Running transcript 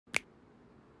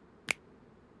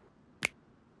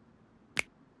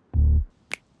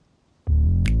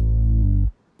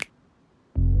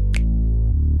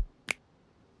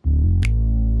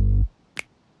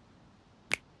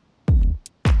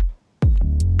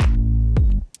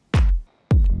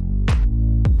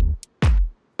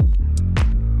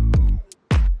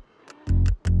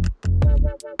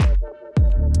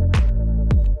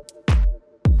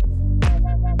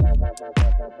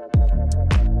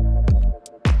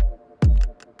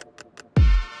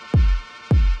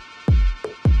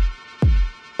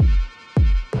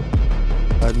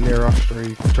near us. Are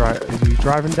you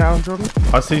driving down, Jordan?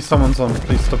 I see someone's on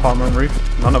police department roof.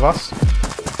 None of us?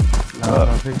 No, I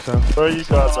don't think so. Where are you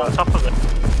guys on at? top of it.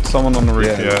 Someone on the roof,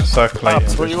 yeah, circulating.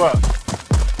 Where you at?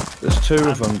 There's two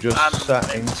of them just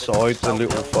sat inside the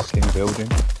little fucking building.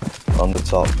 On the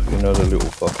top, you know, the little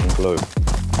fucking globe.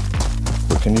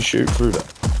 But can you shoot through that?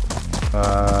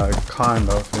 Kind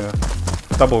of, yeah.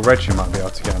 Double red, you might be able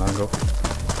to get an angle.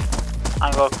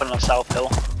 I'm going up on the south hill.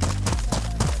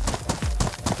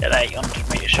 Get an 800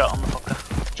 metre shot on the fucker.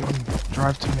 John,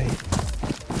 drive to me.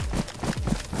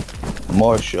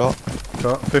 My shot.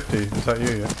 Shot 50, is that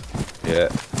you, yeah? Yeah.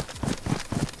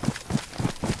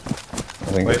 I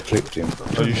think I clipped him.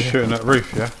 Are you shooting at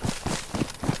roof, yeah?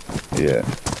 Yeah.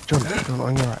 John,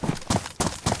 on your right.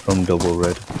 From double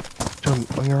red. John,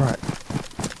 on your right.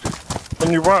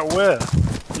 On your right where?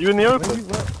 You in the open?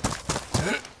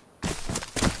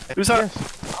 Who's that?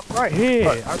 Yes, I'm right here.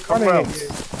 Right, I'm come running round. at you.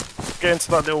 Get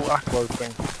into that little aqua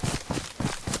thing.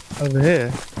 Over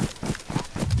here.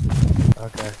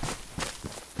 Okay.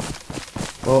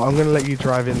 Well, I'm gonna let you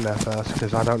drive in there first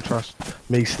because I don't trust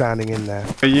me standing in there.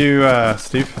 Are you,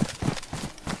 Steve?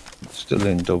 Still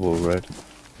in double red.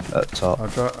 At top.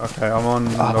 Okay, I'm on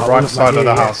the right side of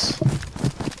the house.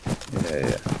 Yeah,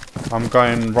 yeah. I'm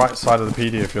going right side of the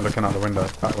PD if you're looking out the window,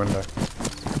 that window.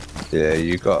 Yeah,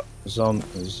 you got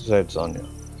Zeds on you.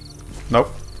 Nope.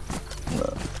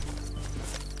 No.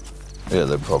 Yeah,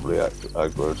 they're probably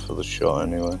aggroed for the shot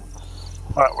anyway.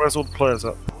 Alright, where's all the players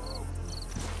at?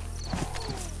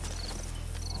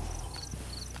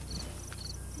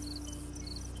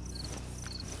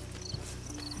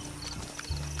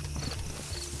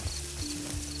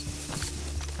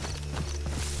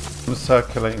 I'm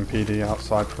circulating PD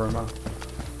outside for a minute.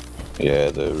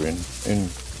 Yeah, they're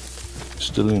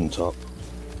still in top.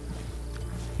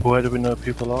 Where do we know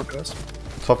people are, guys?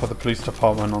 Top of the police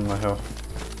department on the hill.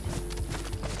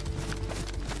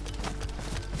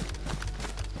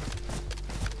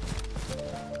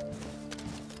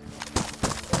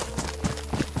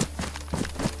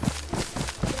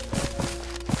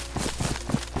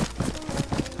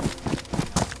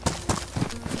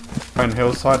 Going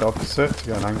hillside opposite to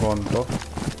get an angle on the door.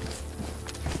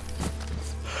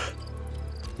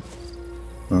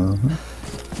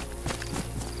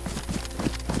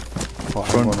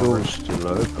 Front door's still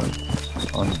open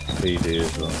on PD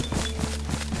as well.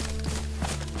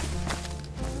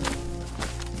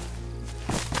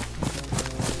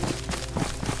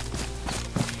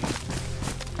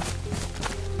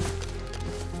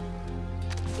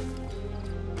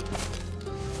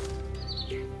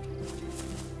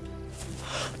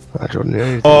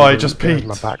 Oh, I just peeked.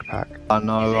 My backpack. I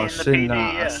know, I've Is he in seen the that,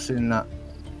 PD, yeah? I've seen that.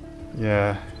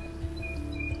 Yeah.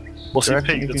 What's Do he you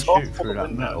reckon peeked? you The can top shoot or through the that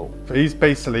window? metal? But he's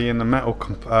basically in the metal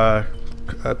part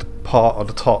of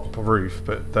the top roof,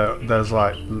 but there's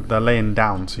like, they're laying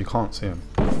down so you can't see him.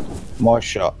 My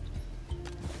shot.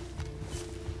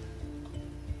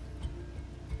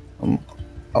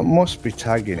 I must be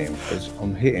tagging him because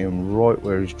I'm hitting him right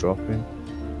where he's dropping.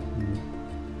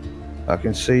 I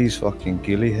can see his fucking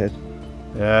ghillie head.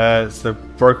 Yeah, it's the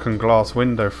broken glass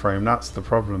window frame, that's the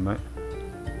problem, mate.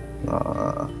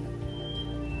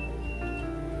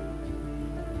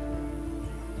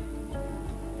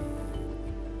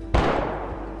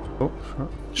 Oh,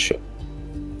 Shit.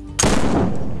 there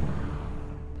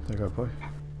you go, boy.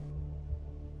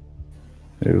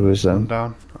 Who was I'm that?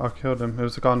 down. I killed him. It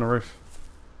was the guy on the roof.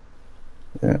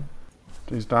 Yeah.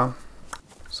 He's down.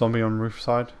 Zombie on roof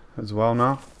side as well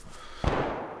now.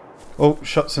 Oh,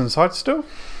 shots inside still.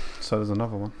 So there's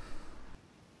another one.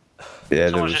 Yeah, there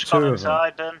Someone's was just two gone of them.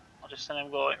 inside then. I'll just send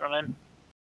him go run in.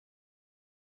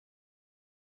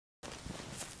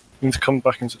 You need to come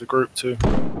back into the group too.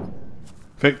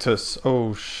 Victus.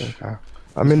 Oh, shit. Okay.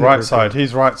 He's right side.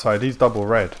 He's right side. He's double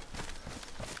red.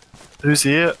 Who's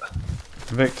he at?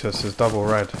 Victus is double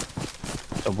red.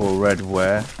 Double red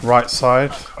where? Right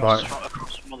side. Across, Right.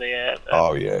 across from the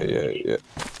Oh, yeah.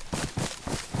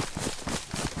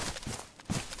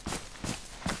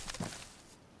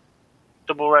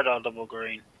 double red or double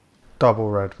green? Double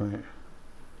red, mate.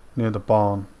 Near the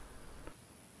barn.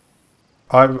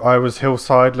 I was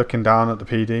hillside looking down at the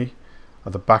PD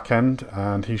at the back end,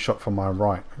 and he shot from my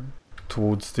right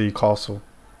towards the castle.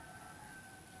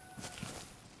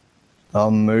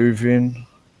 I'm moving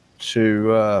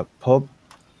to pub.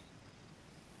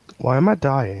 Why am I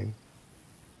dying?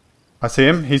 I see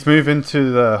him. He's moving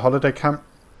to the holiday camp.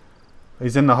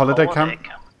 He's in the holiday camp.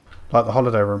 Like the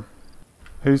holiday room.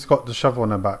 Who's got the shovel in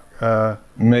their back?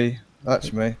 Me.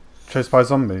 That's me. Chased by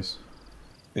zombies.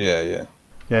 Yeah.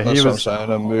 Yeah, That's he what I'm was.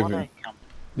 saying. I'm moving.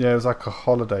 Yeah, it was like a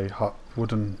holiday hut,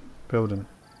 wooden building.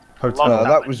 Hotel. No,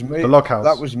 that was me. The log house.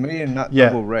 That was me in that Yeah.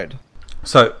 double red.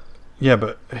 So, yeah,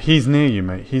 but he's near you,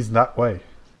 mate. He's that way.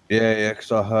 Yeah, yeah,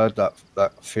 because I heard that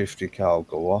 50 cal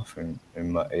go off in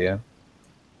my ear.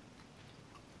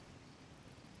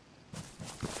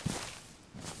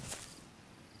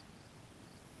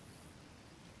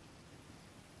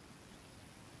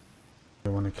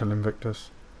 You want to kill Invictus?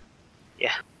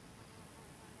 Yeah.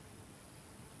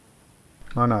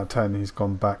 9 out of 10, he's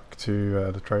gone back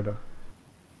to the trader.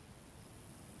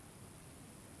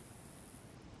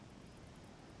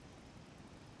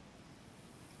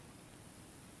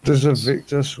 Does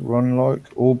Invictus run like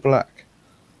all black?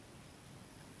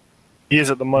 He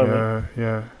is at the moment.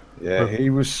 Yeah. Yeah, he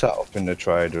was sat up in the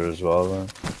trader as well. Then.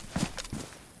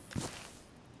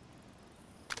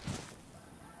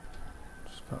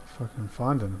 Just about fucking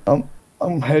finding him.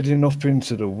 I'm heading up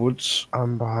into the woods.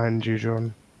 I'm behind you,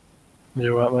 John.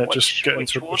 You're right, mate. Which- Just get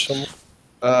which into a bush woods?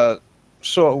 somewhere.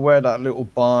 Sort of where that little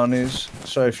barn is.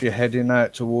 So if you're heading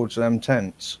out towards them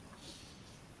tents.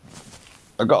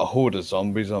 I got a horde of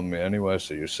zombies on me anyway,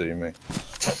 so you see me.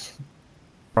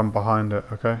 Run behind it,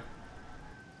 okay?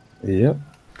 Yep.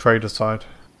 Trader side.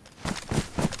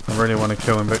 I really want to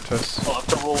kill Invictus. Oh,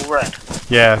 double red.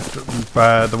 Yeah,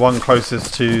 the one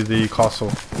closest to the castle.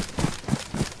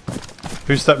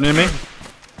 Who stepped near me?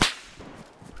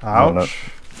 Ouch. No.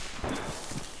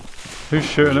 Who's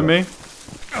shooting at me?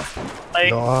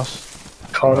 Hey, Not us.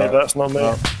 Carney, that's not me.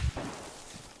 No.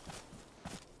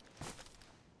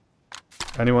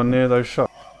 Anyone near those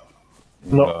shots?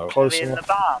 Not No. close in the enough.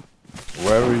 barn.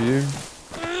 Where are you?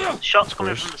 Shots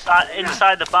coming from the side,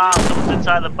 inside the barn. Someone's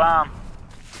inside the barn.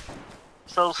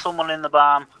 Still someone in the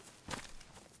barn.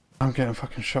 I'm getting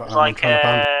fucking shot. It's I'm like, trying to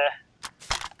band.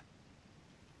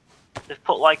 they've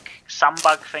put like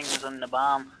sandbag things in the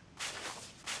barn.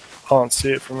 Can't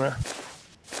see it from here.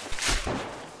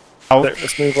 Ouch.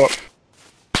 Let's move up.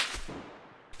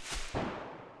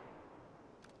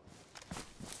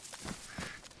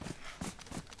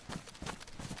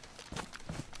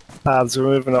 Ads are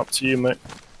moving up to you, mate.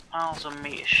 1,000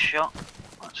 meter shot.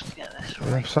 Let's just get this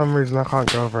And right. for some reason I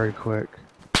can't go very quick.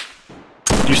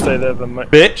 You stay there then, mate.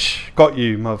 Bitch! Got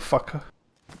you, motherfucker.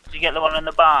 Did you get the one in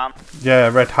the barn? Yeah,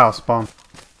 red house barn.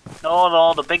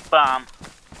 No, the big barn.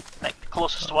 Like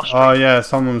closest to Washington. Oh yeah,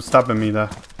 someone was stabbing me there.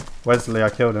 Wesley, I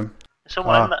killed him.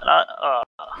 Someone in the,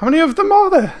 How many of them are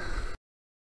there?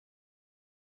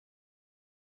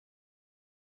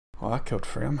 Well, I killed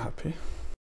 3, I'm happy.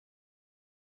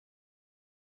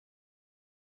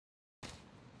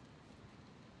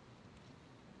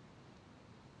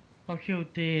 I killed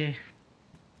the...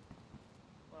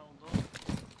 well done.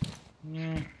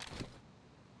 Yeah.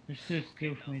 There's 2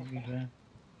 kills for me to be fair.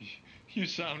 You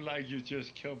sound like you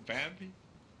just killed Bambi.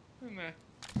 Nah.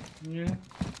 Yeah.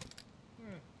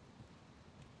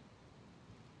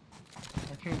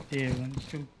 I killed deer and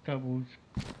still doubles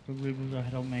the ribbons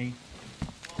ahead on me.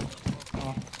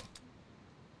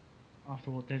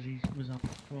 After what Desi was up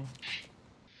for.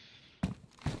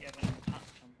 You haven't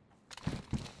unpacked them.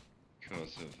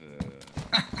 Because of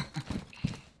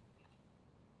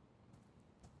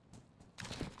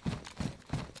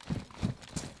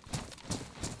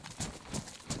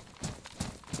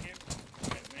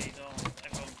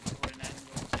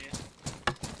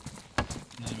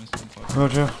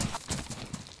Roger.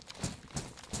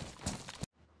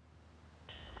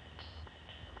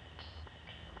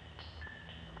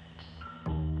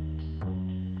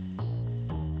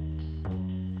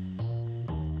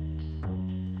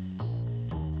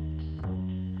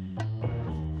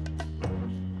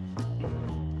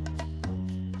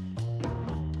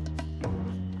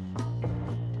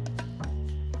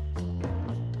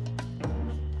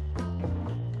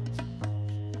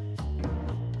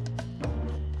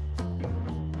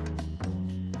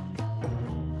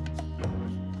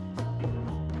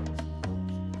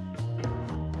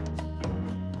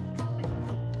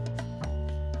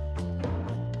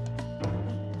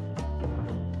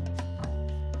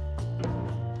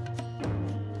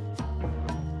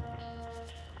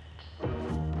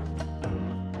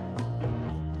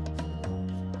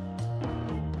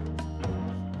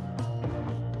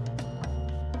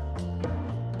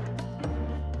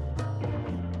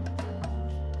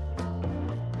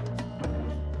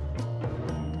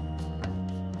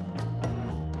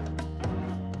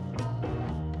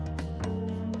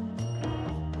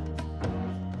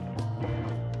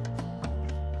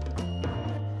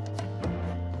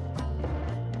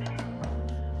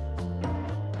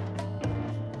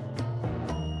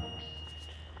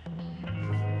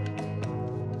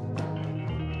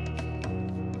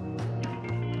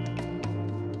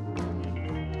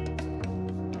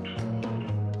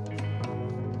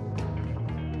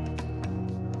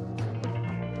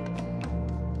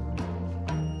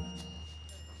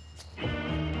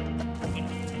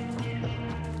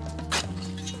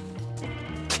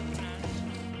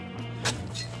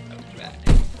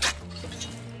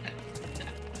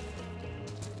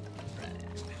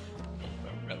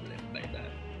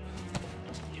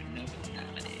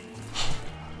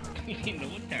 You know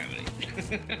what time it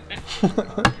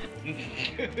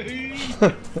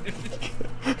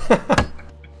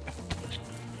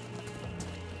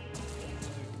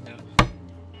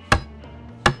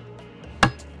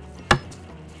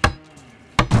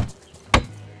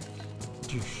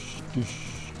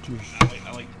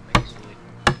I like the face with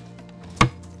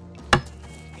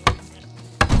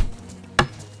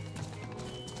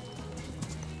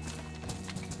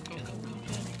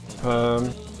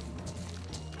it.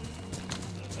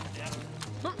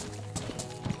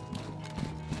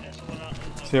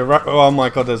 See a oh my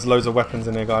god, there's loads of weapons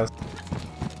in here, guys.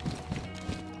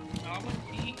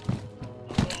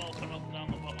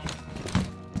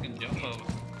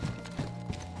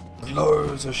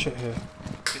 Loads of shit here.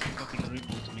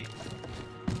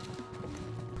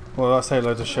 Well, I say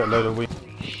loads of shit, load of weed.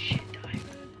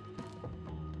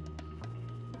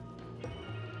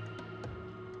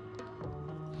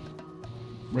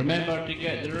 Remember to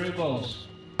get the rubles.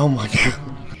 Oh my god.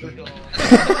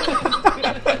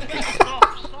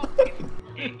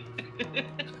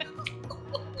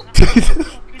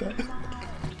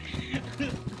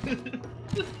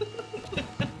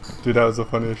 Dude, that was the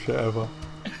funniest shit ever.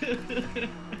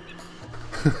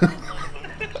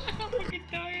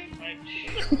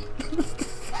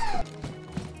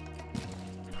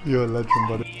 You're a legend,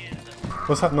 buddy.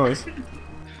 What's that noise? I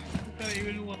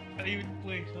don't even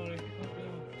play, sorry.